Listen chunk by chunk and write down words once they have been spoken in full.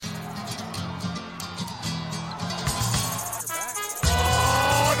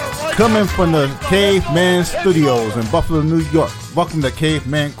Coming from the Caveman Studios in Buffalo, New York. Welcome to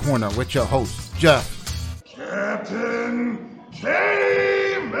Caveman Corner with your host, Jeff. Captain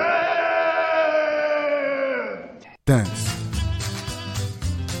Caveman! Thanks.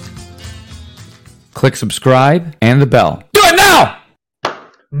 Click subscribe and the bell. Do it now!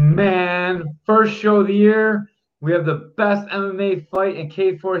 Man, first show of the year. We have the best MMA fight in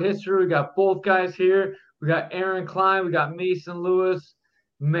K4 history. We got both guys here. We got Aaron Klein. We got Mason Lewis.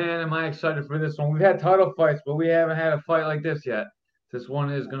 Man, am I excited for this one. We've had title fights, but we haven't had a fight like this yet. This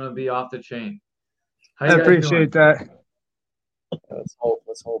one is going to be off the chain. I appreciate that. Let's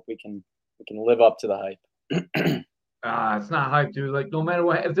hope we can live up to the hype. It's not hype, dude. Like, no matter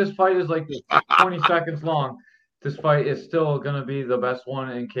what, if this fight is like 20 seconds long, this fight is still going to be the best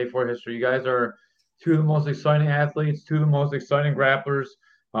one in K4 history. You guys are two of the most exciting athletes, two of the most exciting grapplers.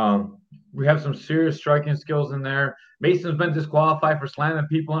 We have some serious striking skills in there. Mason's been disqualified for slamming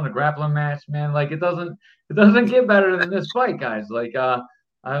people in a grappling match, man. Like, it doesn't get better than this fight, guys. Like,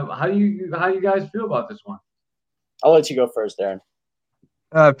 how do you guys feel about this one? I'll let you go first, Aaron.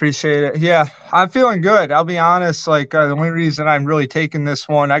 I appreciate it. Yeah, I'm feeling good. I'll be honest. Like, the only reason I'm really taking this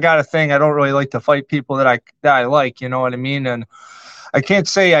one, I got a thing. I don't really like to fight people that I like. You know what I mean? And I can't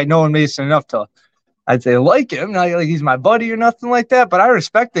say I know Mason enough to, I'd say, like him. Not like he's my buddy or nothing like that. But I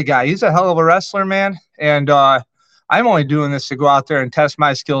respect the guy. He's a hell of a wrestler, man. And I'm only doing this to go out there and test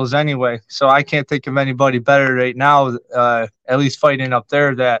my skills anyway. So I can't think of anybody better right now, at least fighting up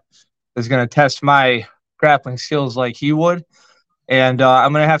there, that is going to test my grappling skills like he would. And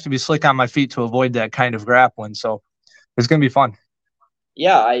I'm going to have to be slick on my feet to avoid that kind of grappling. So it's going to be fun.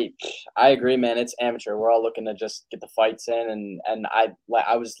 Yeah, I agree, man. It's amateur. We're all looking to just get the fights in. And I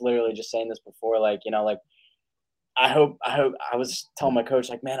was literally just saying this before, like, you know, like, I was telling my coach,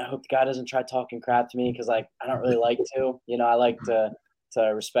 like, man, I hope the guy doesn't try talking crap to me, because, like, I don't really like to. You know, I like to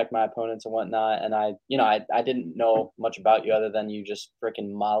respect my opponents and whatnot. And I didn't know much about you other than you just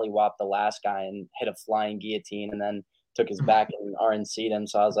freaking mollywopped the last guy and hit a flying guillotine and then took his back and RNC'd him.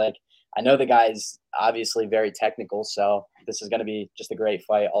 So I was like, I know the guy's obviously very technical, so this is going to be just a great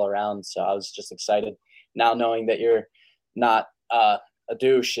fight all around. So I was just excited. Now knowing that you're not a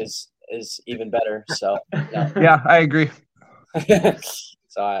douche is even better. So yeah, I agree.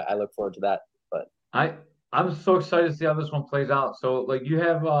 So I look forward to that. But I'm so excited to see how this one plays out. So, like, you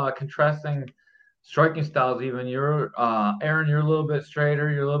have contrasting striking styles. Even you're Aaron, you're a little bit straighter,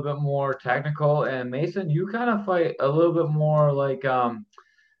 you're a little bit more technical, and Mason, you kind of fight a little bit more like the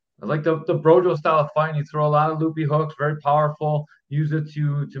Brojo style of fighting. You throw a lot of loopy hooks, very powerful, use it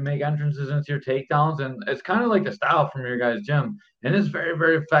to make entrances into your takedowns, and it's kind of like the style from your guys' gym, and it's very,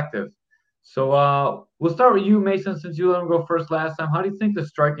 very effective. So we'll start with you, Mason, since you let him go first last time. How do you think the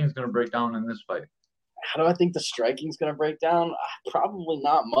striking is going to break down in this fight? How do I think the striking's going to break down? Probably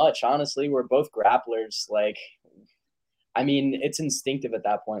not much, honestly. We're both grapplers. Like, I mean, it's instinctive at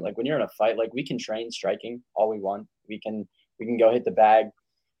that point. Like, when you're in a fight, like, we can train striking all we want. We can go hit the bag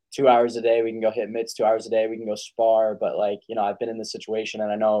 2 hours a day. We can go hit mitts 2 hours a day. We can go spar. But, like, you know, I've been in this situation,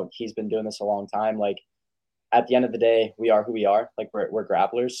 and I know he's been doing this a long time. Like, at the end of the day, we are who we are. Like, we're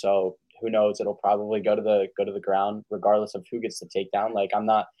grapplers. So who knows? It'll probably go to the ground regardless of who gets the takedown. Like, I'm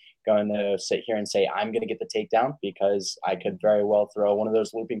not going to sit here and say I'm going to get the takedown, because I could very well throw one of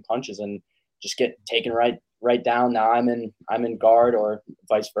those looping punches and just get taken right down. Now I'm in guard, or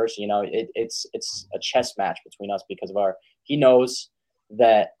vice versa. You know, it's a chess match between us because of he knows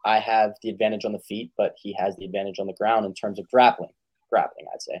that I have the advantage on the feet, but he has the advantage on the ground in terms of grappling,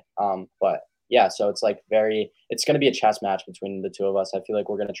 I'd say. But yeah, so it's like it's going to be a chess match between the two of us. I feel like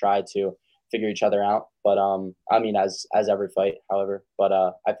we're going to try to figure each other out. But I mean, as every fight, however, but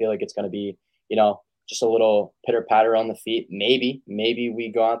I feel like it's going to be, you know, just a little pitter patter on the feet. Maybe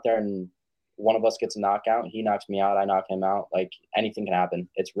we go out there and one of us gets a knockout. He knocks me out. I knock him out. Like, anything can happen.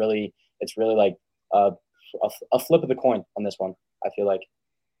 It's really like a flip of the coin on this one, I feel like.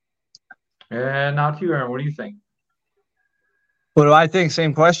 And now to you, Aaron. What do you think? What do I think?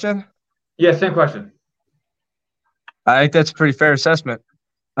 Same question? Yeah, same question. I think that's a pretty fair assessment.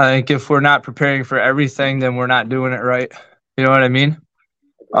 I think if we're not preparing for everything, then we're not doing it right. You know what I mean?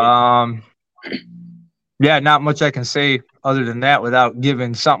 Yeah, not much I can say other than that without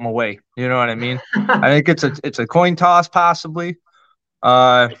giving something away. You know what I mean? I think it's a coin toss possibly.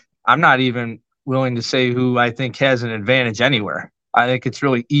 I'm not even willing to say who I think has an advantage anywhere. I think it's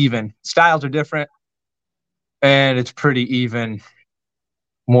really even. Styles are different, and it's pretty even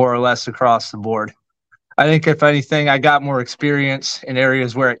more or less across the board. I think if anything, I got more experience in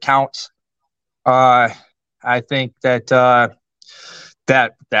areas where it counts. I think that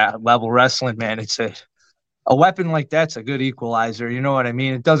that level wrestling, man, it's a weapon like that's a good equalizer. You know what I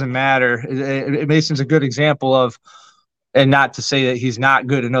mean? It doesn't matter. Mason's a good example of, and not to say that he's not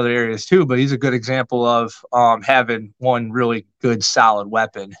good in other areas too, but he's a good example of having one really good, solid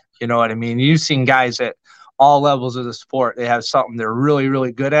weapon. You know what I mean? You've seen guys at all levels of the sport. They have something they're really,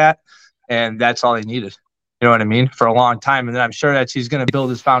 really good at, and that's all they needed. You know what I mean? For a long time. And then I'm sure that he's going to build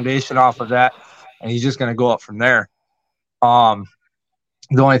his foundation off of that, and he's just going to go up from there. The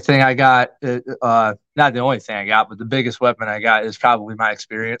only thing I got, not the only thing I got, but the biggest weapon I got is probably my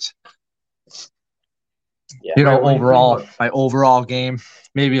experience. Yeah. You know, overall, my overall game,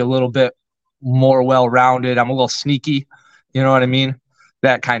 maybe a little bit more well-rounded. I'm a little sneaky. You know what I mean?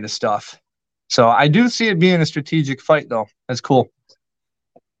 That kind of stuff. So I do see it being a strategic fight, though. That's cool.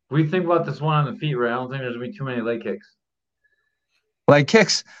 What do you think about this one on the feet, Ray? I don't think there's going to be too many leg kicks. Leg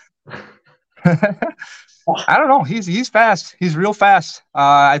kicks? I don't know. He's fast. He's real fast.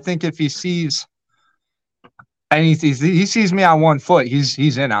 I think if he sees anything, he sees me on one foot,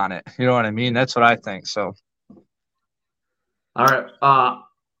 he's in on it. You know what I mean? That's what I think. So. All right.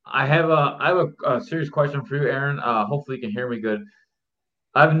 I have a serious question for you, Aaron. Hopefully you can hear me good.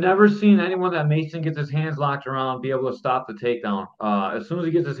 I've never seen anyone that Mason gets his hands locked around be able to stop the takedown. As soon as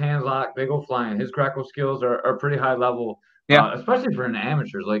he gets his hands locked, they go flying. His grapple skills are pretty high level, especially for an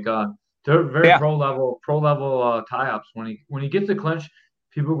amateurs. Like they're very pro level tie-ups. When he gets a clinch,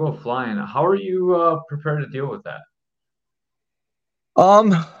 people go flying. How are you prepared to deal with that?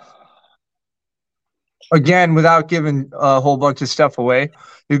 Again, without giving a whole bunch of stuff away,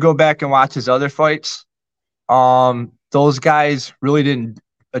 you go back and watch his other fights. Those guys really didn't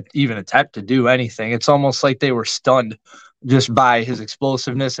even attempt to do anything. It's almost like they were stunned just by his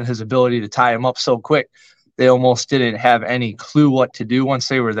explosiveness and his ability to tie him up so quick. They almost didn't have any clue what to do once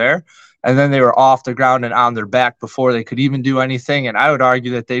they were there. And then they were off the ground and on their back before they could even do anything. And I would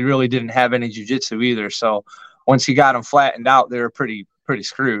argue that they really didn't have any jiu-jitsu either. So once he got them flattened out, they were pretty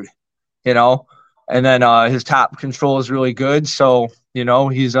screwed, you know? And then his top control is really good. So, you know,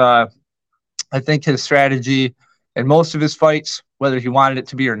 he's I think his strategy in most of his fights, whether he wanted it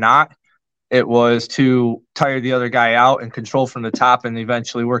to be or not, it was to tire the other guy out and control from the top and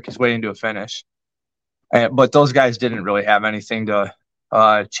eventually work his way into a finish. But those guys didn't really have anything to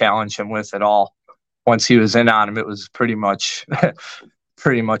challenge him with at all. Once he was in on him, it was pretty much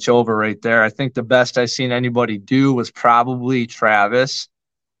over right there. I think the best I seen anybody do was probably Travis.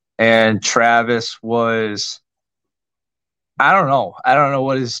 And Travis was, I don't know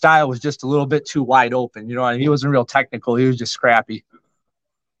what his style was, just a little bit too wide open. You know, and he wasn't real technical. He was just scrappy.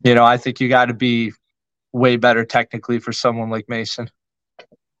 You know, I think you got to be way better technically for someone like Mason.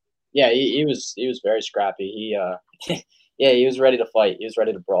 Yeah, he was very scrappy. He was ready to fight. He was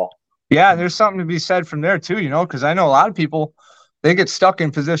ready to brawl. Yeah, there's something to be said from there too, you know, because I know a lot of people, they get stuck in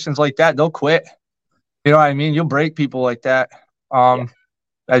positions like that, they'll quit. You know what I mean? You'll break people like that.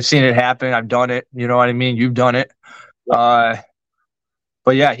 I've seen it happen. I've done it. You know what I mean? You've done it. But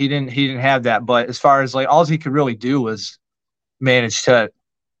yeah, he didn't have that. But as far as like, all he could really do was manage to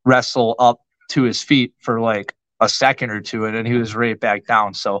wrestle up to his feet for like a second or two, and then he was right back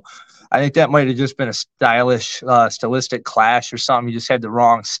down. So I think that might have just been a stylistic clash or something. He just had the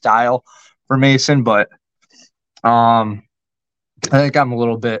wrong style for Mason. But I think I'm a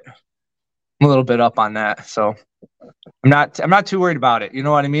little bit up on that. So I'm not too worried about it. You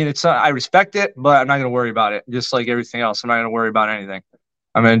know what I mean? It's I respect it, but I'm not going to worry about it. Just like everything else, I'm not going to worry about anything.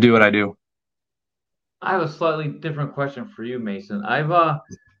 I'm going to do what I do. I have a slightly different question for you, Mason. I've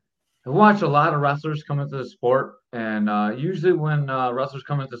watched a lot of wrestlers come into the sport, and usually when wrestlers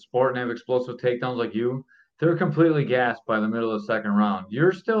come into the sport and they have explosive takedowns like you, they're completely gassed by the middle of the second round.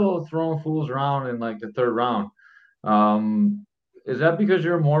 You're still throwing fools around in like the third round. Is that because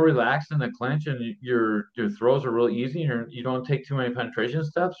you're more relaxed in the clinch and your throws are really easy and you don't take too many penetration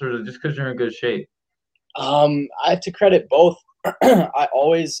steps, or is it just because you're in good shape? I have to credit both. I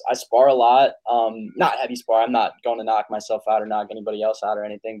spar a lot. Not heavy spar. I'm not going to knock myself out or knock anybody else out or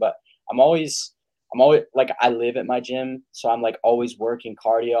anything, but I'm always like, I live at my gym, so I'm like always working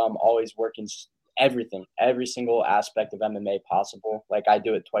cardio. I'm always working everything, every single aspect of MMA possible. Like I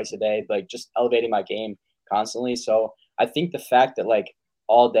do it twice a day, like just elevating my game constantly. So I think the fact that like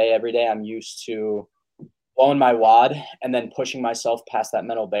all day, every day, I'm used to blowing my wad and then pushing myself past that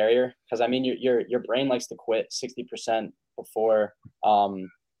mental barrier. Because I mean, your brain likes to quit 60% before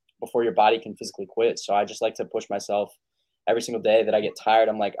your body can physically quit. So I just like to push myself every single day that I get tired.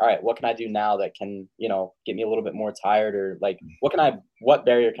 I'm like, all right, what can I do now that can, you know, get me a little bit more tired, or like, what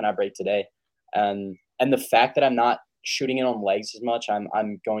barrier can I break today? And the fact that I'm not shooting it on legs as much,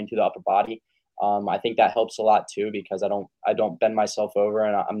 I'm going to the upper body. I think that helps a lot too, because I don't bend myself over,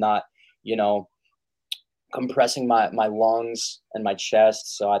 and I'm not, you know, compressing my lungs and my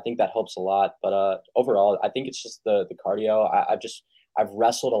chest. So I think that helps a lot. But overall, I think it's just the cardio. I've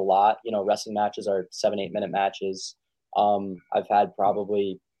wrestled a lot. Wrestling matches are 7-8 minute matches. I've had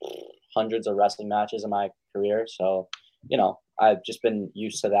probably hundreds of wrestling matches in my career. So, I've just been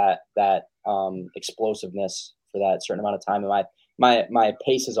used to that explosiveness for that certain amount of time. And my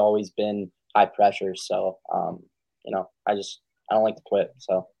pace has always been high pressure. So, I don't like to quit.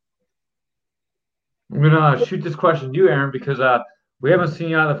 So. I'm gonna shoot this question to you, Aaron, because we haven't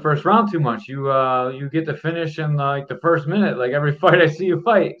seen you out of the first round too much. You get to finish in like the first minute, like every fight I see you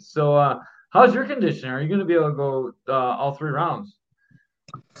fight. So how's your condition? Are you gonna be able to go all 3 rounds?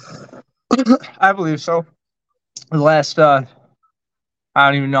 I believe so. The last I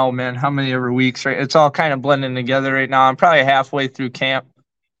don't even know, man, how many ever weeks, right? It's all kind of blending together right now. I'm probably halfway through camp.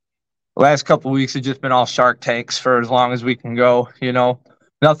 The last couple of weeks have just been all Shark Tanks for as long as we can go,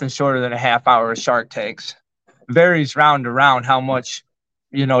 nothing shorter than a half hour of Shark Tanks. Varies round to round how much,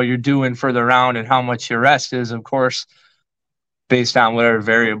 you're doing for the round and how much your rest is, of course, based on whatever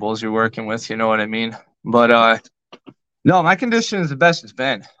variables you're working with, you know what I mean? But no, my condition is the best it's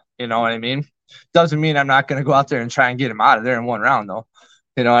been, you know what I mean? Doesn't mean I'm not going to go out there and try and get him out of there in 1 round, though.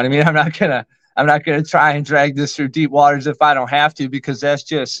 You know what I mean? I'm not gonna try and drag this through deep waters if I don't have to, because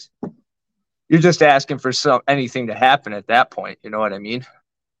you're just asking for anything to happen at that point. You know what I mean?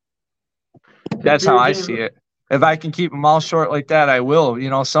 That's how I see it. If I can keep them all short like that, I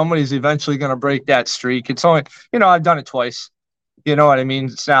will. Somebody's eventually going to break that streak. It's only, I've done it twice. You know what I mean?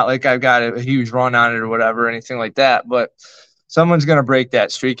 It's not like I've got a huge run on it or whatever, anything like that. But someone's going to break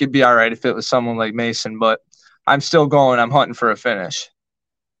that streak. It'd be all right if it was someone like Mason. But I'm still going. I'm hunting for a finish,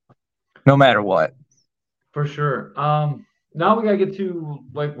 no matter what. For sure. Now we gotta get to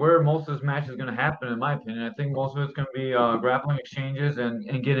like where most of this match is gonna happen, in my opinion. I think most of it's gonna be grappling exchanges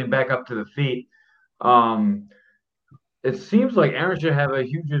and getting back up to the feet. Um, it seems like Aaron should have a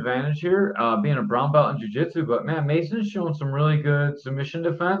huge advantage here, being a brown belt in jiu-jitsu. But man, Mason's shown some really good submission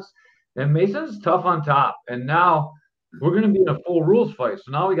defense, and Mason's tough on top. And now we're gonna be in a full rules fight.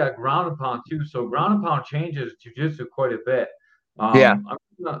 So now we got ground and pound too. So ground and pound changes jiu-jitsu quite a bit. Yeah. I'm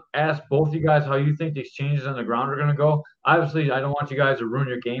gonna ask both you guys how you think the exchanges on the ground are gonna go. Obviously, I don't want you guys to ruin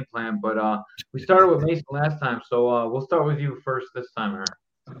your game plan, but we started with Mason last time, so we'll start with you first this time, Aaron.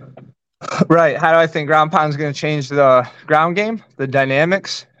 Right. How do I think ground pound is going to change the ground game, the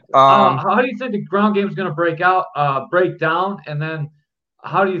dynamics? How do you think the ground game is going to break down, and then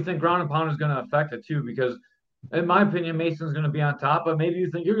how do you think ground and pound is going to affect it too? Because in my opinion, Mason's going to be on top, but maybe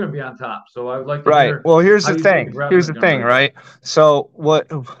you think you're going to be on top. So I would like to hear. Well, here's the thing. Right? So what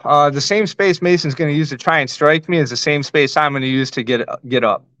the same space Mason's going to use to try and strike me is the same space I'm going to use to get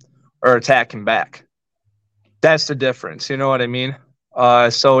up or attack him back. That's the difference. You know what I mean?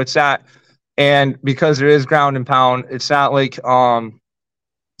 So it's not, and because there is ground and pound, it's not like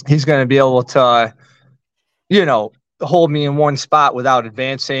he's going to be able to, hold me in one spot without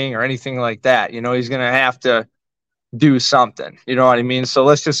advancing or anything like that. He's going to have to do something. You know what I mean? So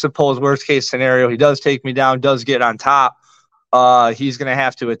let's just suppose worst case scenario, he does take me down, does get on top. He's going to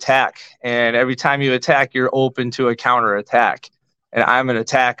have to attack. And every time you attack, you're open to a counter attack. And I'm an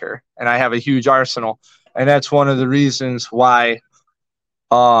attacker and I have a huge arsenal. And that's one of the reasons why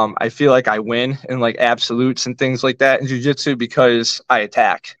I feel like I win in like absolutes and things like that in jiu-jitsu, because I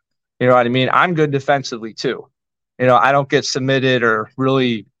attack. You know what I mean? I'm good defensively too. I don't get submitted or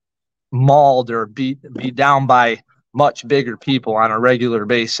really mauled or beat down by much bigger people on a regular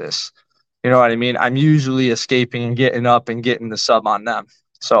basis. You know what I mean? I'm usually escaping and getting up and getting the sub on them.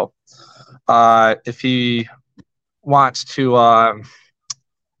 So if he wants to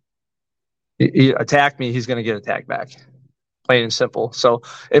attack me, he's going to get attacked back. Plain and simple. So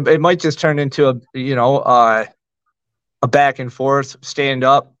it might just turn into a back and forth, stand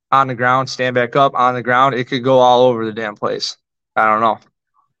up on the ground, stand back up on the ground. It could go all over the damn place. I don't know.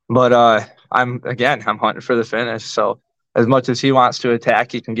 But I'm hunting for the finish. So as much as he wants to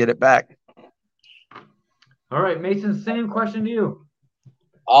attack, he can get it back. All right, Mason, same question to you.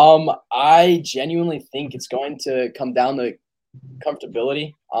 I genuinely think it's going to come down to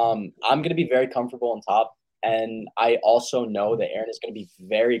comfortability. I'm going to be very comfortable on top. And I also know that Aaron is going to be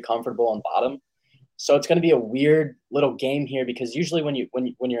very comfortable on bottom. So it's going to be a weird little game here, because usually when you're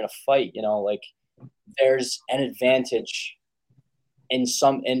in a fight, like there's an advantage in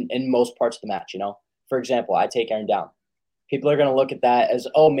most parts of the match. For example, I take Aaron down. People are going to look at that as,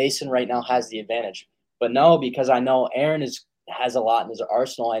 oh, Mason right now has the advantage. But no, because I know Aaron has a lot in his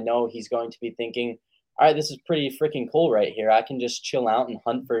arsenal. I know he's going to be thinking, all right, this is pretty freaking cool right here. I can just chill out and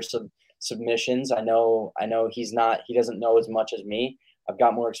hunt for some submissions. I know he doesn't know as much as me I've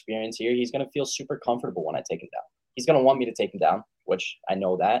got more experience here. He's going to feel super comfortable when I take him down. He's going to want me to take him down, which I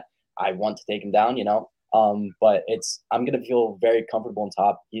know that. I want to take him down, but I'm going to feel very comfortable on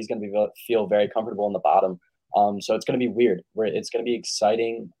top. He's going to feel very comfortable on the bottom. So it's going to be weird. It's going to be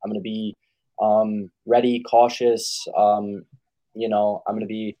exciting. I'm going to be ready, cautious. I'm going to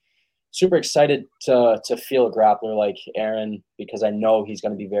be super excited to feel a grappler like Aaron, because I know he's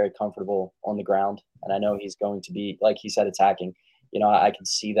going to be very comfortable on the ground, and I know he's going to be, like he said, attacking. I can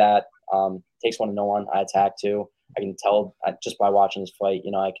see that. Takes one to know one. I attack too. I can tell just by watching his fight.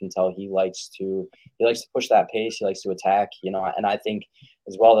 I can tell he likes to push that pace. He likes to attack. And I think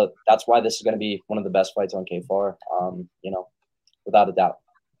as well that's why this is going to be one of the best fights on K4. Without a doubt.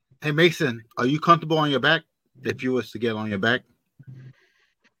 Hey Mason, are you comfortable on your back? If you was to get on your back,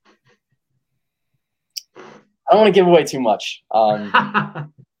 I don't want to give away too much.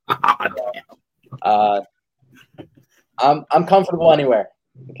 I'm comfortable anywhere.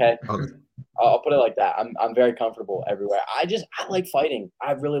 Okay. I'll put it like that. I'm very comfortable everywhere. I like fighting.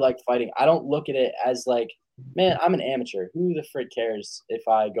 I really like fighting. I don't look at it as like, man, I'm an amateur. Who the frick cares if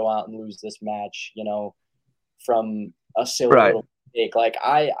I go out and lose this match, from a silly little mistake. Like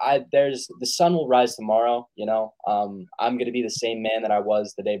the sun will rise tomorrow, I'm going to be the same man that I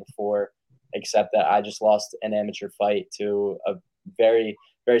was the day before, except that I just lost an amateur fight to a very,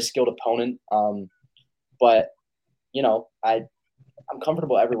 very skilled opponent. But I'm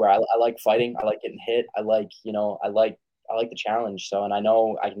comfortable everywhere. I like fighting. I like getting hit. I like the challenge. So, and I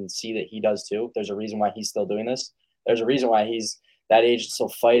know I can see that he does too. There's a reason why he's still doing this. There's a reason why he's that age still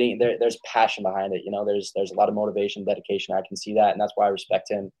fighting. There's passion behind it. There's a lot of motivation, dedication. I can see that. And that's why I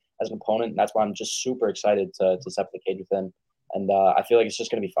respect him as an opponent. And that's why I'm just super excited to step the cage with him. And I feel like it's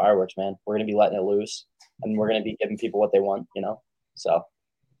just going to be fireworks, man. We're going to be letting it loose, and we're going to be giving people what they want, So.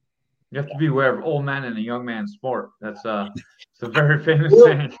 You have to be aware of old man and a young man's sport. That's it's a very famous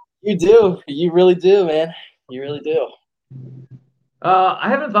saying. You do. You really do, man. You really do. I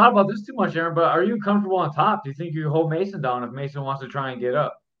haven't thought about this too much, Aaron, but are you comfortable on top? Do you think you hold Mason down if Mason wants to try and get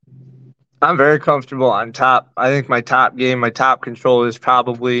up? I'm very comfortable on top. I think my top game, my top control is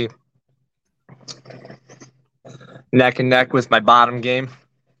probably neck and neck with my bottom game.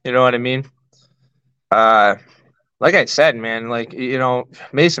 You know what I mean? Like I said, man,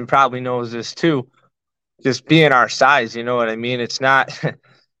 Mason probably knows this too. Just being our size, you know what I mean? It's not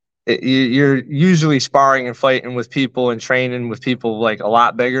you're usually sparring and fighting with people and training with people like a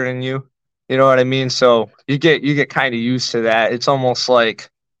lot bigger than you. You know what I mean? So you get kind of used to that. It's almost like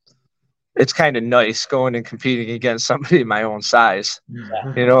it's kind of nice going and competing against somebody my own size.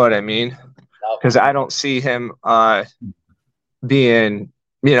 Yeah. You know what I mean? Because I don't see him being,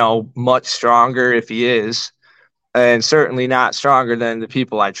 much stronger if he is. And certainly not stronger than the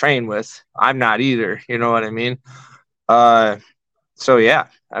people I train with. I'm not either. You know what I mean? So, yeah,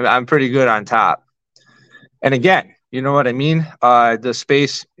 I'm pretty good on top. And again, you know what I mean? The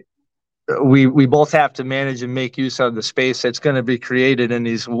space, we both have to manage and make use of the space that's going to be created in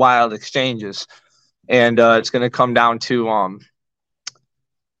these wild exchanges. And it's going to come down to a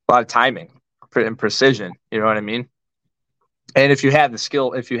lot of timing and precision. You know what I mean? And if you have the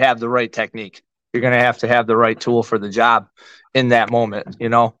skill, if you have the right technique, you're going to have the right tool for the job in that moment.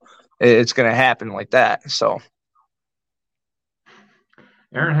 It's going to happen like that. So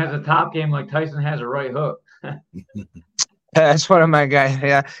Aaron has a top game like Tyson has a right hook. That's one of my guys.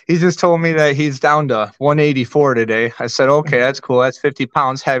 Yeah. He just told me that he's down to 184 today. I said, okay, that's cool. That's 50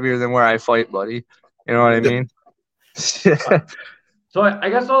 pounds heavier than where I fight, buddy. You know what I mean? So I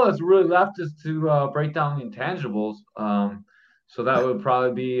guess all that's really left is to break down the intangibles. So that would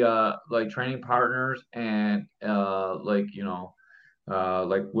probably be like training partners and like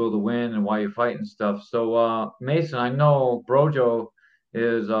will to win and why you fight and stuff. So Mason, I know Brojo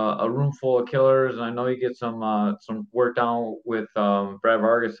is a room full of killers, and I know you get some work down with Brad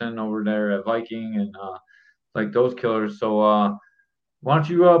Vargason over there at Viking and like those killers. So why don't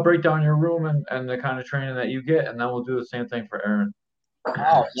you break down your room and the kind of training that you get, and then we'll do the same thing for Aaron.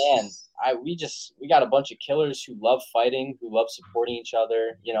 Oh man, we got a bunch of killers who love fighting, who love supporting each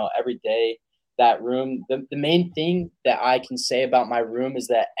other, every day. That room, the main thing that I can say about my room is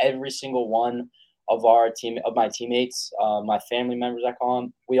that every single one of my teammates, my family members, I call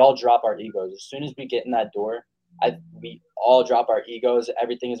them, we all drop our egos. As soon as we get in that door, we all drop our egos.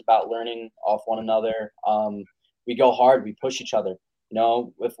 Everything is about learning off one another. We go hard, we push each other.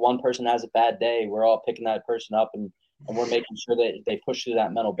 If one person has a bad day, we're all picking that person up and we're making sure that they push through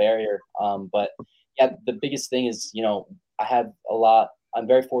that mental barrier. But yeah, the biggest thing is, I'm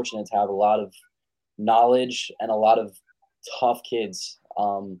very fortunate to have a lot of knowledge and a lot of tough kids,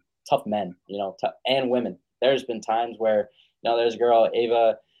 tough men, and women. There's been times where, there's a girl,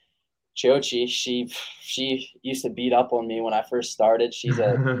 Ava Chiochi. She used to beat up on me when I first started. She's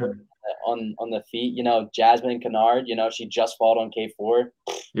on the feet. Jasmine Kennard. She just fought on K4.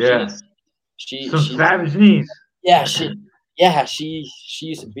 Yeah. Some She savage knees. yeah she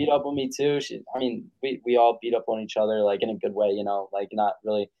used to beat up on me too. We all beat up on each other, like, in a good way. Like, not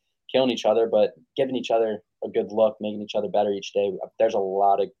really killing each other, but giving each other a good look, making each other better each day. There's a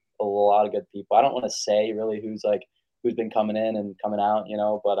lot of good people. I don't want to say really who's been coming in and coming out,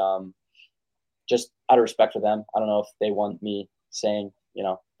 but just out of respect for them. I don't know if they want me saying,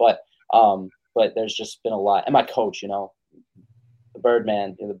 but there's just been a lot. And my coach, the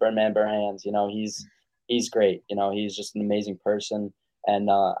Birdman, the Birdman Burhans, he's great. He's just an amazing person. And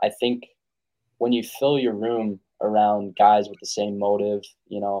I think when you fill your room around guys with the same motive,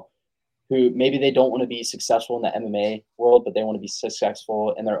 who maybe they don't want to be successful in the MMA world, but they want to be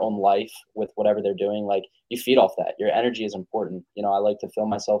successful in their own life with whatever they're doing, like, you feed off that. Your energy is important. I like to fill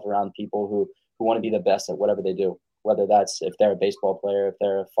myself around people who want to be the best at whatever they do, whether that's if they're a baseball player, if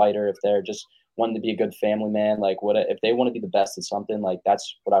they're a fighter, if they're just wanting to be a good family man, like, if they want to be the best at something, like,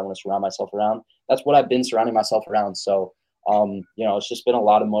 that's what I want to surround myself around. That's what I've been surrounding myself around. So, it's just been a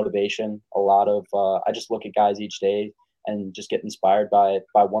lot of motivation, a lot of, I just look at guys each day and just get inspired by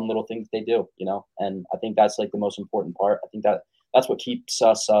one little thing that they do, and I think that's, like, the most important part. I think that's what keeps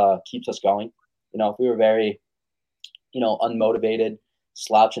us going. If we were very, unmotivated,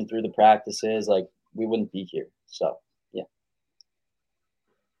 slouching through the practices, like, we wouldn't be here. So, yeah.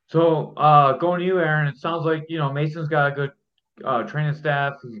 So going to you, Aaron, it sounds like, Mason's got a good training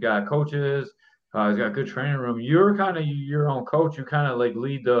staff. He's got coaches. He's got a good training room. You're kind of your own coach. You kind of like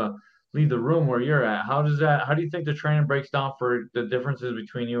lead the room where you're at. How do you think the training breaks down for the differences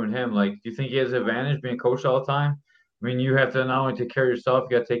between you and him? Like, do you think he has an advantage being coached all the time? I mean, you have to not only take care of yourself,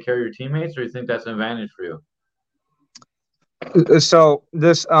 you got to take care of your teammates, or you think that's an advantage for you? So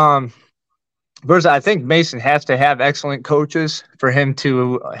this, first, I think Mason has to have excellent coaches for him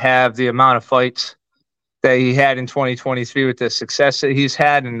to have the amount of fights that he had in 2023 with the success that he's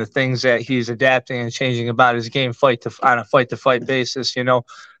had and the things that he's adapting and changing about his game on a fight-to-fight basis, So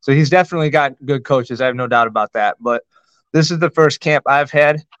he's definitely got good coaches. I have no doubt about that. But this is the first camp I've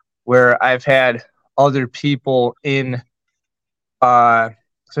had where I've had other people in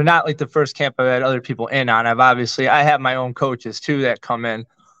so not like the first camp I've had other people in on. I have my own coaches too that come in.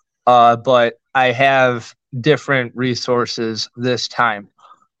 But I have different resources this time.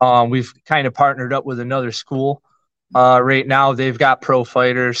 We've kind of partnered up with another school. Right now, they've got pro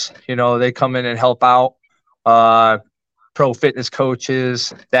fighters. They come in and help out. Pro fitness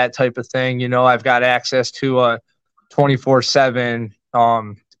coaches, that type of thing. I've got access to a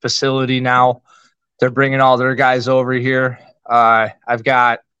 24/7 facility now. They're bringing all their guys over here. I've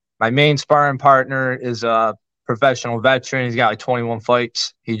got my main sparring partner is a professional veteran. He's got like 21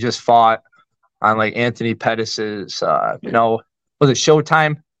 fights. He just fought on like Anthony Pettis's, was it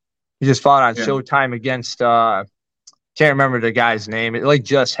Showtime? He just fought on Showtime against, can't remember the guy's name. It like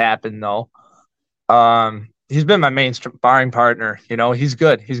just happened though. He's been my main sparring partner. He's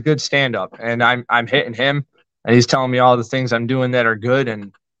good. He's a good stand up, and I'm hitting him, and he's telling me all the things I'm doing that are good,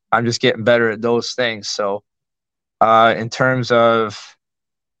 and I'm just getting better at those things. So, in terms of,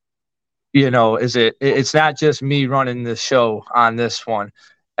 it's not just me running the show on this one.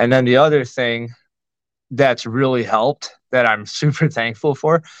 And then the other thing that's really helped that I'm super thankful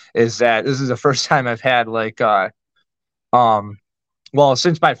for is that this is the first time I've had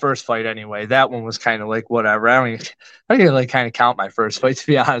since my first fight anyway. That one was kind of like whatever. I don't even like kind of count my first fight, to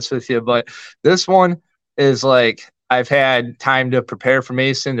be honest with you. But this one is like I've had time to prepare for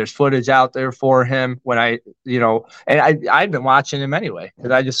Mason. There's footage out there for him when I'd been watching him anyway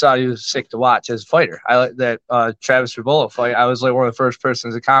because I just thought he was sick to watch as a fighter. I like that Travis Rebola fight. I was like one of the first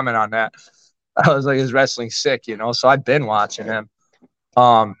persons to comment on that. I was like, his wrestling sick, so I've been watching him.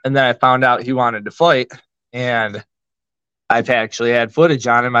 And then I found out he wanted to fight, and I've actually had footage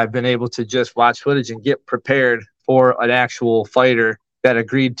on him. I've been able to just watch footage and get prepared for an actual fighter that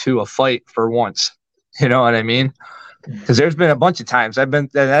agreed to a fight for once. You know what I mean? Because there's been a bunch of times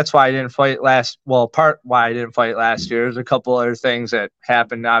that's why I didn't fight last. Well, part why I didn't fight last year. There's a couple other things that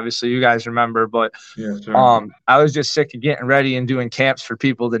happened. Obviously, you guys remember, but I was just sick of getting ready and doing camps for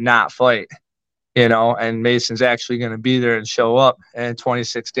people to not fight. And Mason's actually going to be there and show up. And in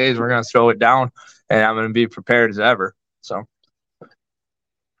 26 days, we're going to throw it down, and I'm going to be prepared as ever. So.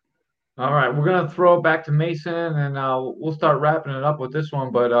 All right, we're going to throw it back to Mason, and we'll start wrapping it up with this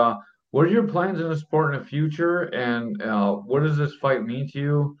one. But what are your plans in the sport in the future, and what does this fight mean to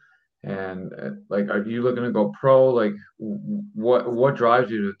you? And are you looking to go pro? Like, what drives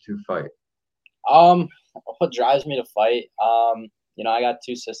you to fight? What drives me to fight? I got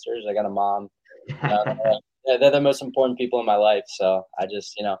 2 sisters. I got a mom. They're the most important people in my life. So I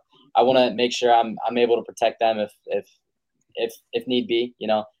just, I want to make sure I'm able to protect them if need be.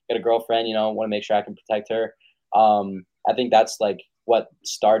 Got a girlfriend. Want to make sure I can protect her. I think that's like what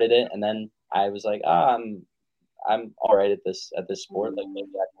started it, and then I was like, I'm all right at this sport. Like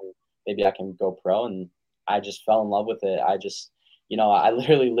maybe I can go pro, and I just fell in love with it. I just, I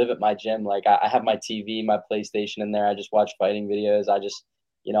literally live at my gym. Like I have my TV, my PlayStation in there. I just watch fighting videos. I just,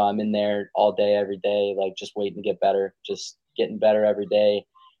 I'm in there all day, every day, like just waiting to get better, just getting better every day.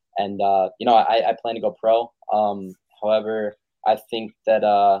 And, I plan to go pro. However, I think that,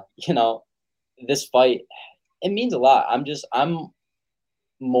 this fight, it means a lot. I'm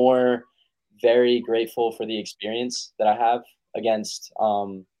more very grateful for the experience that I have against,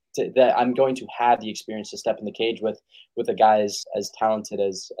 that I'm going to have the experience to step in the cage with a guy as talented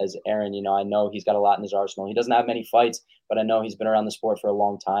as Aaron. I know he's got a lot in his arsenal. He doesn't have many fights, but I know he's been around the sport for a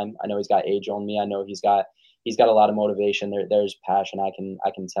long time. I know he's got age on me. I know he's got a lot of motivation. There's passion. I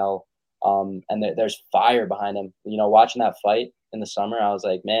can tell. And there's fire behind him. Watching that fight in the summer, I was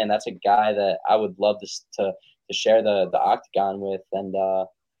like, man, that's a guy that I would love to share the octagon with. And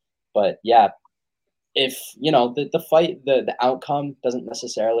but yeah, if the fight, the outcome doesn't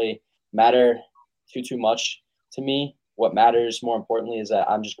necessarily matter too much to me. What matters more importantly is that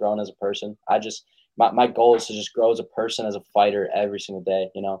I'm just growing as a person. My goal is to just grow as a person, as a fighter every single day.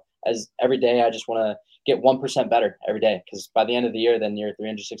 As every day I just want to get 1% better every day, because by the end of the year, then you're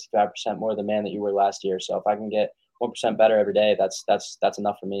 365% more the man that you were last year. So if I can get 1% better every day, that's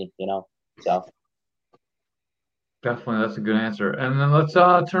enough for me. So Definitely, that's a good answer. And then let's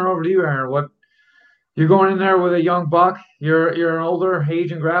turn over to you, Aaron. What you're going in there with a young buck? You're an older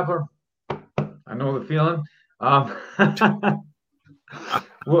Asian grappler. I know the feeling.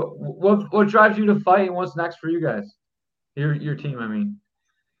 What drives you to fight, and what's next for you guys? Your team, I mean.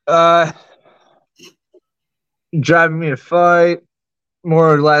 Driving me to fight,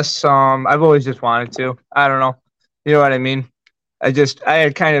 more or less. I've always just wanted to. I don't know. You know what I mean? I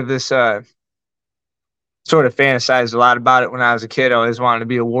had kind of this sort of fantasized a lot about it when I was a kid. I always wanted to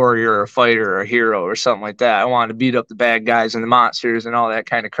be a warrior or a fighter or a hero or something like that. I wanted to beat up the bad guys and the monsters and all that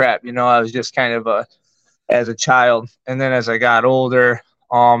kind of crap. I was just kind of as a child. And then as I got older,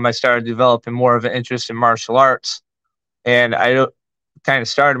 I started developing more of an interest in martial arts. And I kind of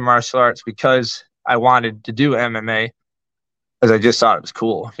started martial arts because I wanted to do MMA, because I just thought it was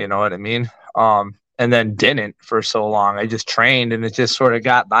cool. You know what I mean? And then didn't for so long. I just trained and it just sort of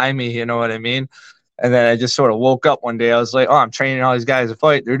got by me. You know what I mean? And then I just sort of woke up one day. I was like, oh, I'm training all these guys to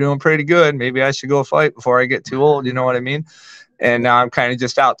fight. They're doing pretty good. Maybe I should go fight before I get too old. You know what I mean? And now I'm kind of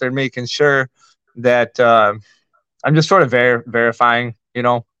just out there making sure that I'm just sort of verifying,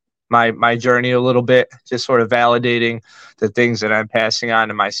 my journey a little bit, just sort of validating the things that I'm passing on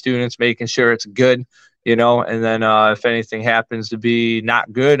to my students, making sure it's good, and then if anything happens to be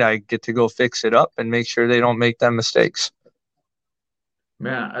not good, I get to go fix it up and make sure they don't make them mistakes.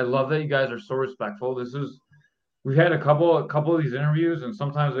 Man, I love that you guys are so respectful. We've had a couple of these interviews, and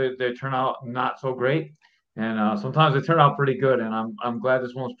sometimes they turn out not so great, and sometimes they turn out pretty good. And I'm glad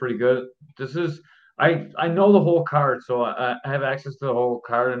this one's pretty good. I know the whole card, so I have access to the whole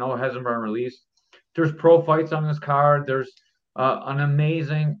card. I know it hasn't been released. There's pro fights on this card. There's an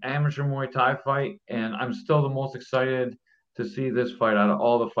amazing amateur Muay Thai fight, and I'm still the most excited to see this fight out of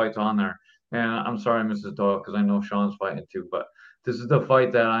all the fights on there. And I'm sorry, Mrs. Doyle, because I know Sean's fighting too, but this is the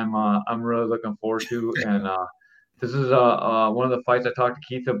fight that I'm really looking forward to, and this is one of the fights I talked to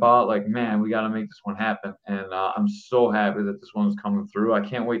Keith about. Like, man, we got to make this one happen, and I'm so happy that this one's coming through. I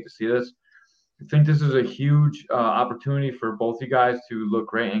can't wait to see this. I think this is a huge opportunity for both you guys to look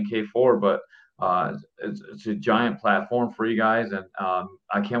great in K4, but it's a giant platform for you guys, and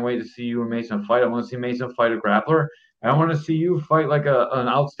I can't wait to see you and Mason fight. I want to see Mason fight a grappler. I want to see you fight like an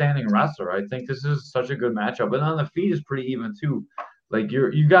outstanding wrestler. I think this is such a good matchup. And on the feet is pretty even too. Like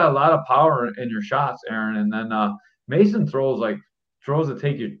you got a lot of power in your shots, Aaron. And then Mason throws to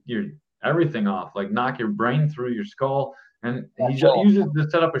take your everything off, like knock your brain through your skull. And he uses to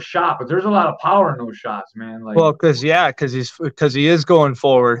set up a shot, but there's a lot of power in those shots, man. Like, well, because he is going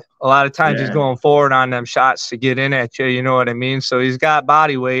forward. A lot of times he's going forward on them shots to get in at you. You know what I mean? So he's got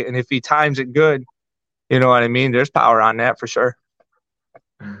body weight, and if he times it good, you know what I mean? There's power on that for sure.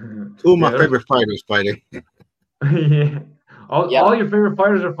 Two of my favorite fighters fighting. Yeah. All your favorite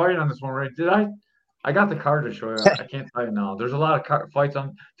fighters are fighting on this one, right? I got the card to show you. I can't tell you now. There's a lot of fights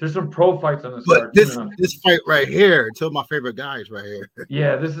on. There's some pro fights on this card. This fight right here, two of my favorite guys right here.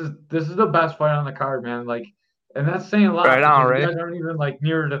 Yeah, this is the best fight on the card, man. Like, and that's saying a lot. Right on, right? You guys aren't even like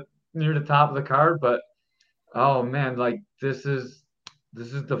near near the top of the card, but oh man, like this is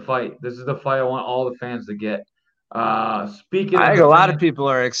the fight. This is the fight I want all the fans to get. Speaking I of think the a lot of fans, people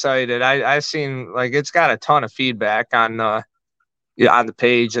are excited. I've seen like it's got a ton of feedback on the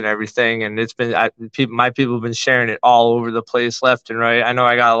page and everything, and it's been my people have been sharing it all over the place, left and right. I know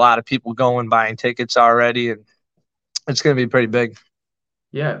I got a lot of people going buying tickets already, and it's going to be pretty big.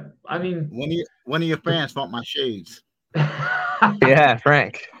 yeah, I mean, One of your fans want my shades. Yeah,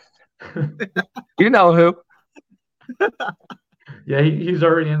 Frank. You know who? Yeah, he's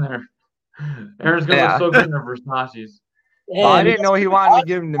already in there. Aaron's gonna look Yeah. so good in her Versace's. Oh, I didn't know he wanted to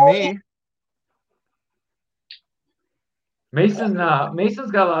give them to me. Mason's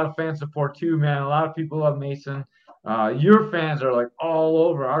got a lot of fan support too, man. A lot of people love Mason. Your fans are like all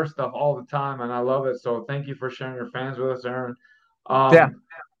over our stuff all the time, and I love it. So thank you for sharing your fans with us, Aaron. Yeah.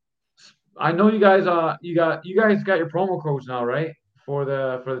 I know you guys you guys got your promo codes now, right? For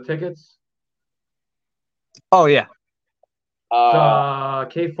the tickets. Oh yeah.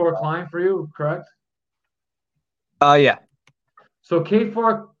 K4 Klein for you, correct? Yeah. So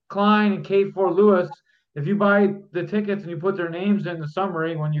K4 Klein and K4 Lewis, if you buy the tickets and you put their names in the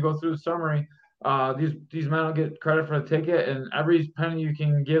summary, when you go through the summary, these men will get credit for the ticket, and every penny you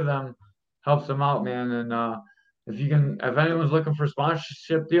can give them helps them out, man. And if anyone's looking for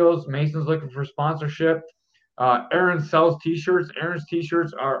sponsorship deals, Mason's looking for sponsorship. Aaron sells T-shirts. Aaron's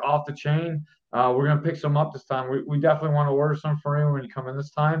T-shirts are off the chain. We're gonna pick some up this time. We definitely want to order some for you when you come in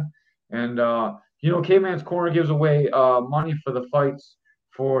this time. And Caveman's Corner gives away money for the fights,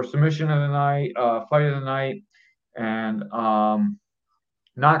 for submission of the night, fight of the night, and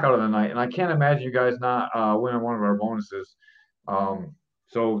knockout of the night. And I can't imagine you guys not winning one of our bonuses.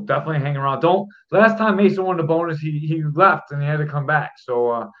 So definitely hang around. Don't Last time Mason won the bonus, he left and he had to come back.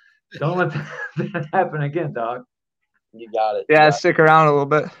 So don't let that happen again, dog. You got it. Yeah, stick around a little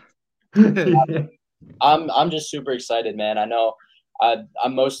bit. Yeah. I'm just super excited, man. I know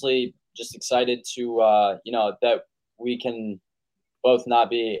I'm mostly just excited to that we can both not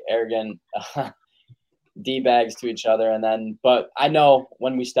be arrogant D-bags to each other, but I know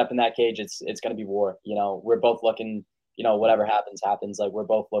when we step in that cage, it's going to be war. We're both looking, whatever happens. Like we're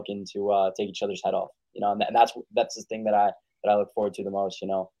both looking to take each other's head off. And that's the thing that I look forward to the most.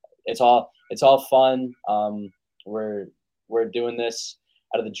 It's all fun. We're doing this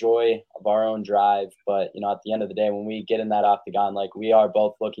out of the joy of our own drive, but at the end of the day, when we get in that octagon, like we are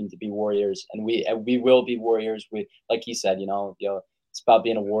both looking to be warriors, and we will be warriors. Like he said, it's about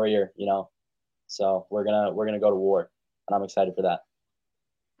being a warrior. So we're gonna go to war, and I'm excited for that.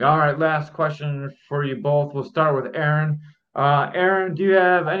 All right, last question for you both. We'll start with Aaron. Aaron, do you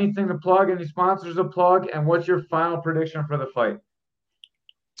have anything to plug? Any sponsors to plug? And what's your final prediction for the fight?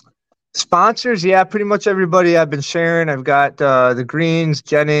 Sponsors, yeah, pretty much everybody I've been sharing. I've got the Greens,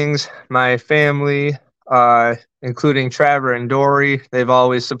 Jennings, my family, including Trevor and Dory. They've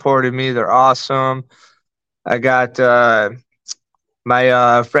always supported me. They're awesome. I got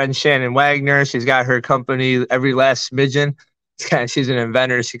my friend Shannon Wagner. She's got her company, Every Last Smidgen. She's an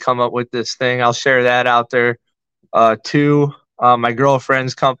inventor. She come up with this thing. I'll share that out there too. My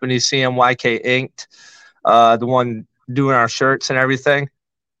girlfriend's company, CMYK Inked, the one doing our shirts and everything.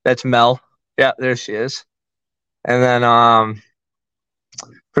 That's Mel. Yeah, there she is. And then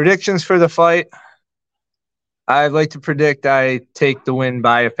predictions for the fight. I'd like to predict I take the win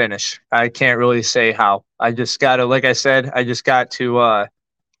by a finish. I can't really say how. I just got to, like I said,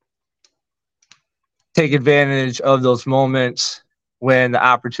 take advantage of those moments when the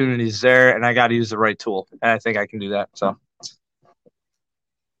opportunity is there, and I got to use the right tool. And I think I can do that. So.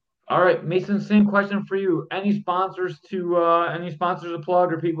 All right, Mason, same question for you. Any sponsors to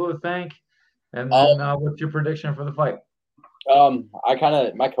plug or people to thank? And then what's your prediction for the fight?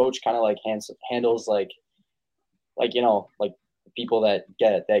 My coach kind of like handles like people that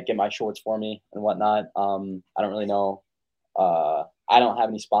get my shorts for me and whatnot. I don't really know. I don't have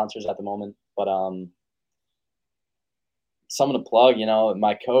any sponsors at the moment, but someone to plug,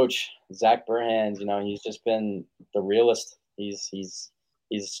 my coach, Zach Burhans, he's just been the realest.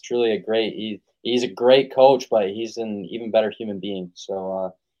 He's truly he's a great coach, but he's an even better human being.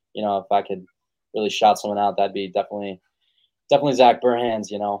 So, if I could really shout someone out, that'd be definitely Zach Burhans,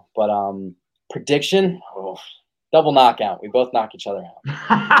 but prediction, double knockout. We both knock each other out.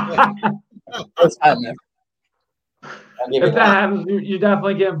 If that happens, you're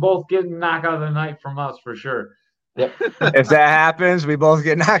definitely getting knocked out of the night from us for sure. Yep. If that happens, we both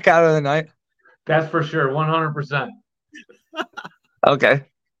get knocked out of the night. That's for sure, 100%. Okay.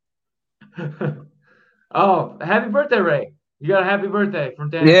 Oh, happy birthday, Ray. You got a happy birthday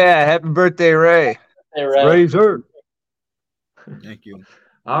from Dan. Yeah, happy birthday, Ray. Hey, Ray. Razor. Thank you.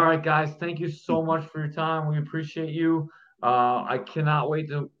 All right, guys. Thank you so much for your time. We appreciate you. I cannot wait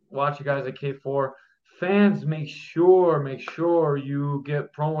to watch you guys at K4. Fans, make sure you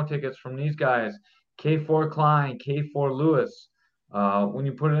get promo tickets from these guys. K4 Klein, K4 Lewis. When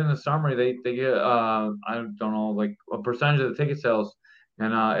you put it in the summary, they get I don't know, like a percentage of the ticket sales,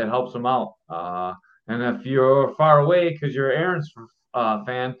 and it helps them out. And if you're far away because you're Aaron's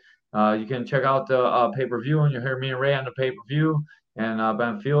fan, you can check out the pay-per-view, and you'll hear me and Ray on the pay-per-view and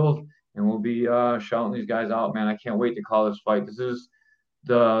Ben Field, and we'll be shouting these guys out. Man, I can't wait to call this fight. This is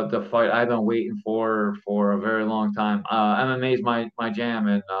the fight I've been waiting for a very long time. MMA is my jam,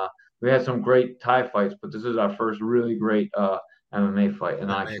 and we had some great Thai fights, but this is our first really great MMA fight,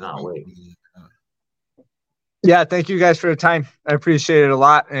 and I cannot wait. Yeah, thank you guys for the time. I appreciate it a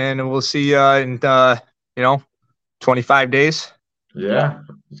lot, and we'll see you in 25 days. Yeah,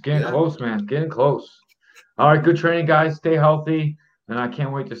 it's getting close, man. Getting close. All right, good training, guys. Stay healthy, and I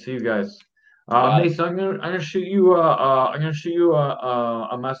can't wait to see you guys. Mason, I'm gonna shoot you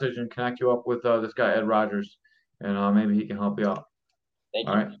a message and connect you up with this guy Ed Rogers, and maybe he can help you out. Thank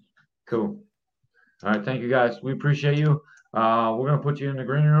you. All right, cool. All right, thank you guys. We appreciate you. We're gonna put you in the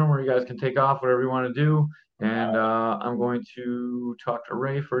green room where you guys can take off whatever you want to do, and I'm going to talk to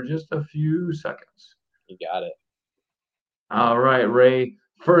Ray for just a few seconds. You got it. All right, Ray.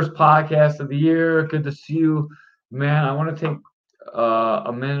 First podcast of the year. Good to see you, man. I want to take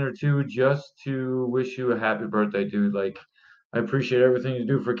a minute or two just to wish you a happy birthday, dude. Like, I appreciate everything you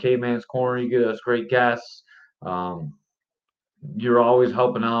do for Caveman's Corner. You get us great guests. You're always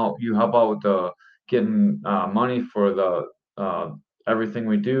helping out. You help out with the getting money for the everything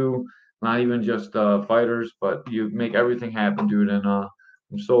we do. Not even just fighters, but you make everything happen, dude. And I'm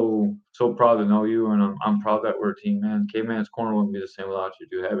so proud to know you, and I'm proud that we're a team, man. Caveman's Corner wouldn't be the same without you,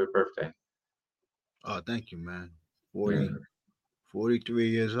 dude. Happy birthday. Oh, thank you, man. Yeah. 43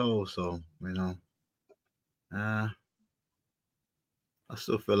 years old, so uh, I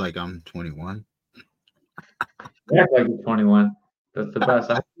still feel like I'm 21. You act like you're 21. That's the best.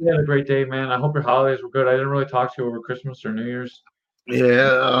 I hope you had a great day, man. I hope your holidays were good. I didn't really talk to you over Christmas or New Year's.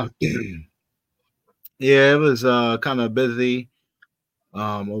 Yeah, yeah, it was kind of busy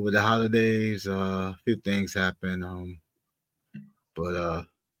over the holidays. A few things happened, but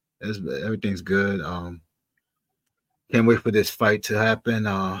everything's good. Can't wait for this fight to happen.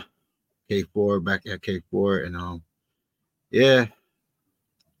 K4 back at K4, and yeah,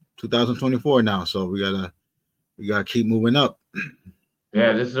 2024 now, so we gotta keep moving up.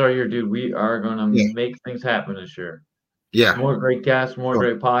 Yeah, this is our year, dude. We are gonna Yeah. make things happen this year. Yeah. More great guests, more Sure.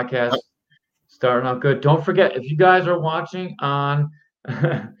 great podcasts. Starting out good. Don't forget, if you guys are watching on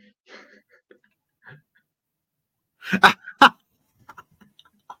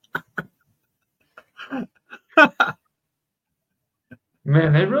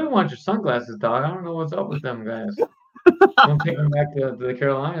man, they really want your sunglasses, dog. I don't know what's up with them guys. Don't take them back to the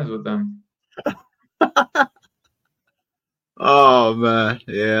Carolinas with them. Oh man,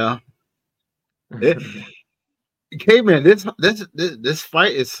 yeah. Caveman, this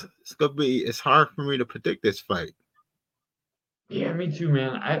fight it's gonna be. It's hard for me to predict this fight. Yeah, me too,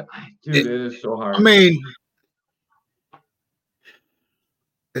 man. Dude, it is so hard. I mean,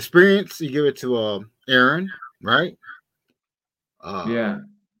 experience. You give it to Aaron, right? Yeah.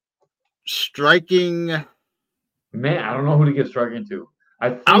 Striking. Man, I don't know who to give striking to. I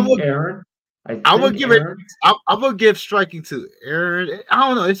think Aaron. I would give Aaron. I would give striking to Aaron. I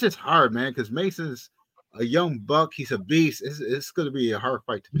don't know. It's just hard, man, because Mason's a young buck. He's a beast. It's going to be a hard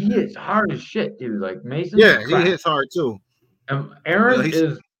fight. He hits hard as shit, dude. Like Mason. Yeah, he hits hard too. Aaron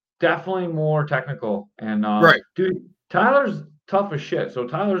is definitely more technical. And right, dude, Tyler's tough as shit. So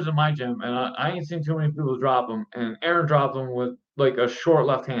Tyler's in my gym, and I ain't seen too many people drop him. And Aaron dropped him with like a short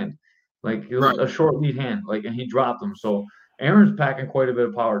left hand, like a short lead hand, like, and he dropped him. So Aaron's packing quite a bit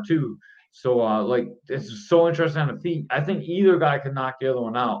of power too. So like it's so interesting on the feet. I think either guy could knock the other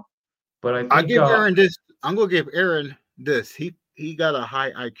one out. But I think I give Aaron this. I'm gonna give Aaron this. He got a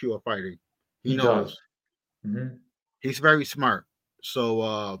high IQ of fighting. He knows. Mm-hmm. He's very smart.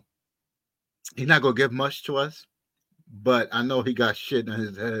 So he's not gonna give much to us, but I know he got shit in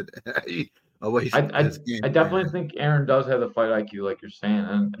his head. I definitely think Aaron does have the fight IQ, like you're saying,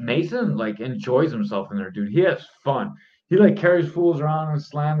 and Mason like enjoys himself in there, dude. He has fun. He like carries fools around and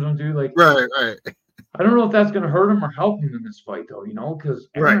slams them, dude. Like right. I don't know if that's gonna hurt him or help him in this fight, though. You know, because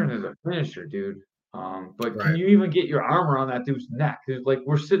Aaron is a finisher, dude. But can you even get your arm around that dude's neck? Cause, like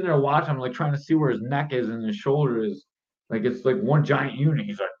we're sitting there watching, like trying to see where his neck is and his shoulder is. Like it's like one giant unit.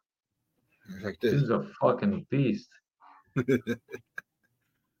 He's like this is a fucking beast.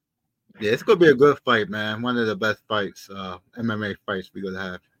 Yeah, it's gonna be a good fight, man. One of the best fights, MMA fights we're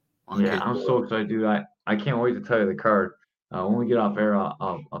gonna have on Yeah, K4. I'm so excited, dude. I can't wait to tell you the card. When we get off air,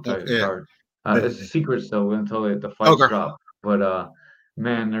 I'll tell you the Yeah. card. It's a secret still until the fights Okay. drop. But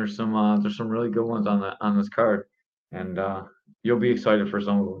man, there's some really good ones on this card, and you'll be excited for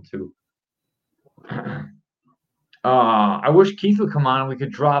some of them too. I wish Keith would come on. We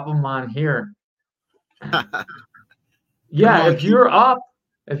could drop him on here. Come Yeah, on, if you're up,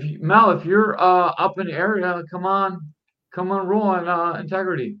 Mel, if you're up in the area, come on, roll on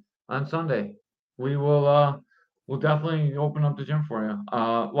Integrity on Sunday. We will we'll definitely open up the gym for you.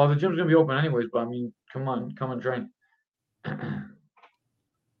 Well, the gym's gonna be open anyways, but I mean, come and train. That'd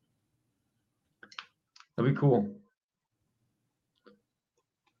be cool.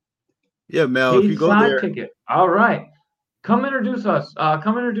 Yeah, Mel. If you Paid go side there, ticket. All right. Come introduce us.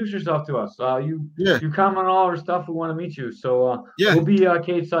 Come introduce yourself to us. yeah, You comment on all our stuff. We want to meet you. So yeah, we'll be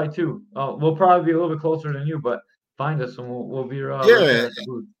cage side too. We'll probably be a little bit closer than you, but find us and we'll be right yeah. there at the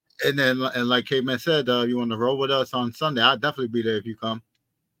booth. And then, and like Caveman said, you want to roll with us on Sunday? I'll definitely be there if you come.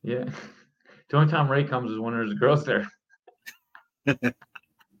 Yeah. The only time Ray comes is when there's girls there.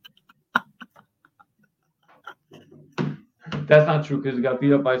 That's not true because he got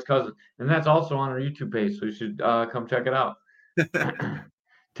beat up by his cousin, and that's also on our YouTube page. So you should come check it out.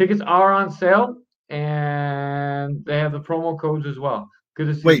 Tickets are on sale, and they have the promo codes as well. Good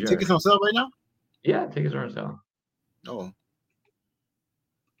to see you, Wait, Jared. tickets on sale right now? Yeah, tickets are on sale. Oh,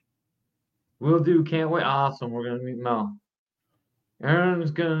 Will do. Can't wait. Awesome. We're gonna meet Mel.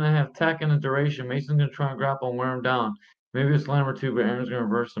 Aaron's gonna have tech and a duration. Mason's gonna try and grapple and wear him down. Maybe a slam or two, but Aaron's gonna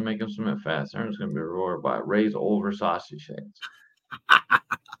reverse and make him submit fast. Aaron's gonna be rewarded by Ray's over sausage shades.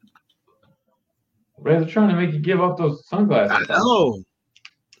 Ray, they're trying to make you give up those I sunglasses. know.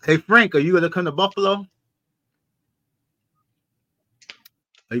 Hey Frank, are you gonna come to Buffalo?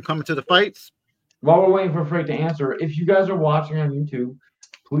 Are you coming to the fights? While we're waiting for Frank to answer, if you guys are watching on YouTube,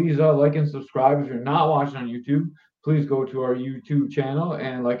 please like and subscribe. If you're not watching on YouTube, please go to our YouTube channel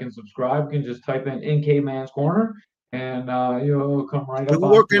and like and subscribe. You can just type in Caveman's Corner, and you'll come right We up were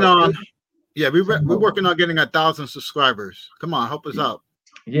onto working our on. page. Yeah, we're working on getting 1,000 subscribers. Come on, help us out.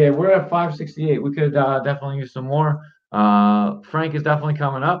 Yeah, we're at 568. We could definitely use some more. Frank is definitely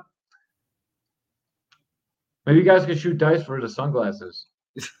coming up. Maybe you guys could shoot dice for the sunglasses.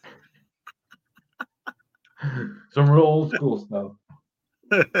 Some real old school stuff.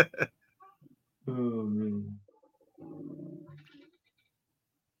 Oh, man.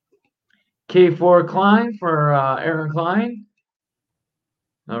 K4 Klein for Aaron Klein.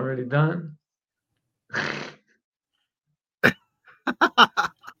 Already done.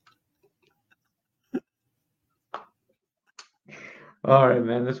 All right,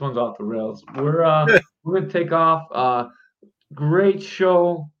 man. This one's off the rails. We're gonna take off. Great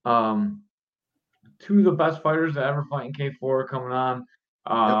show. Two of the best fighters that ever fight in K4 coming on.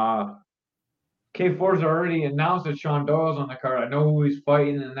 K4's already announced that Sean Doyle's on the card. I know who he's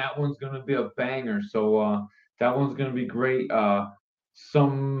fighting, and that one's gonna be a banger. So that one's gonna be great.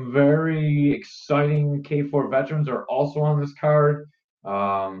 Some very exciting K4 veterans are also on this card.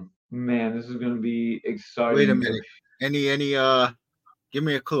 Man, this is gonna be exciting. Wait a minute. Any give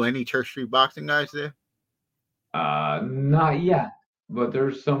me a clue. Any Church Street boxing guys there? Not yet, but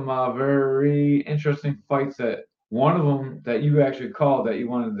there's some very interesting fights that one of them that you actually called that you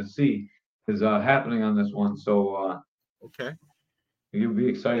wanted to see is happening on this one. So Okay. you'll be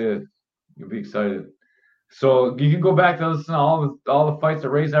excited. You'll be excited. So you can go back to listen to all the fights that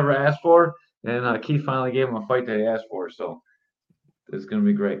Ray's ever asked for, and Keith finally gave him a fight that he asked for. So it's gonna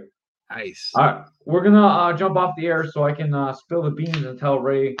be great. Nice. All right, we're gonna jump off the air so I can spill the beans and tell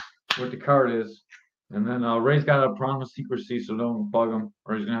Ray what the card is. And then Ray's got to promise secrecy, so don't bug him,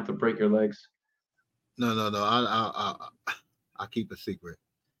 or he's gonna have to break your legs. No. I'll keep a secret.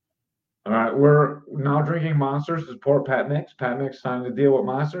 All right, we're now drinking Monsters to support Pat Mix. Pat Mix signed the deal with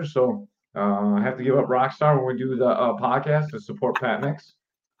Monsters, so I have to give up Rockstar when we do the podcast to support Pat Mix.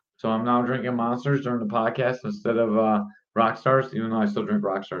 So I'm now drinking Monsters during the podcast instead of Rockstars, even though I still drink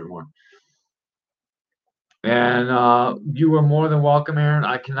Rockstars more. And you are more than welcome, Aaron.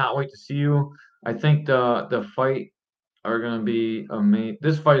 I cannot wait to see you. I think the fight are going to be amazing.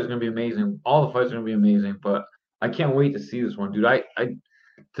 This fight is going to be amazing. All the fights are going to be amazing, but I can't wait to see this one, dude.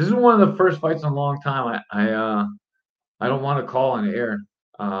 This is one of the first fights in a long time. I don't want to call on the air.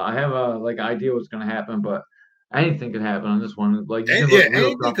 I have a idea what's going to happen, but anything could happen on this one. Like you can look real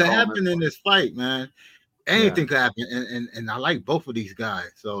anything tough could calling happen in one. this fight, man. Anything could happen, and I like both of these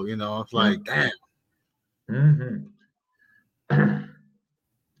guys. So it's like, damn. Mm-hmm.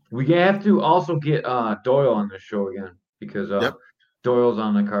 We have to also get Doyle on the show again because Doyle's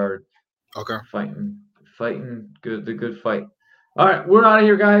on the card. Okay. Fighting good, the good fight. All right, we're out of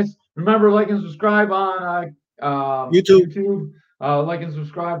here, guys. Remember, like and subscribe on YouTube. YouTube. Like and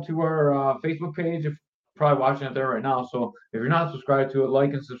subscribe to our Facebook page if you're probably watching it there right now. So if you're not subscribed to it,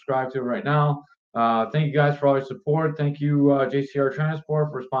 like and subscribe to it right now. Thank you guys for all your support. Thank you, JCR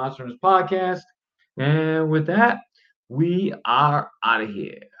Transport, for sponsoring this podcast. And with that, we are out of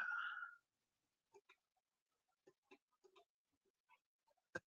here.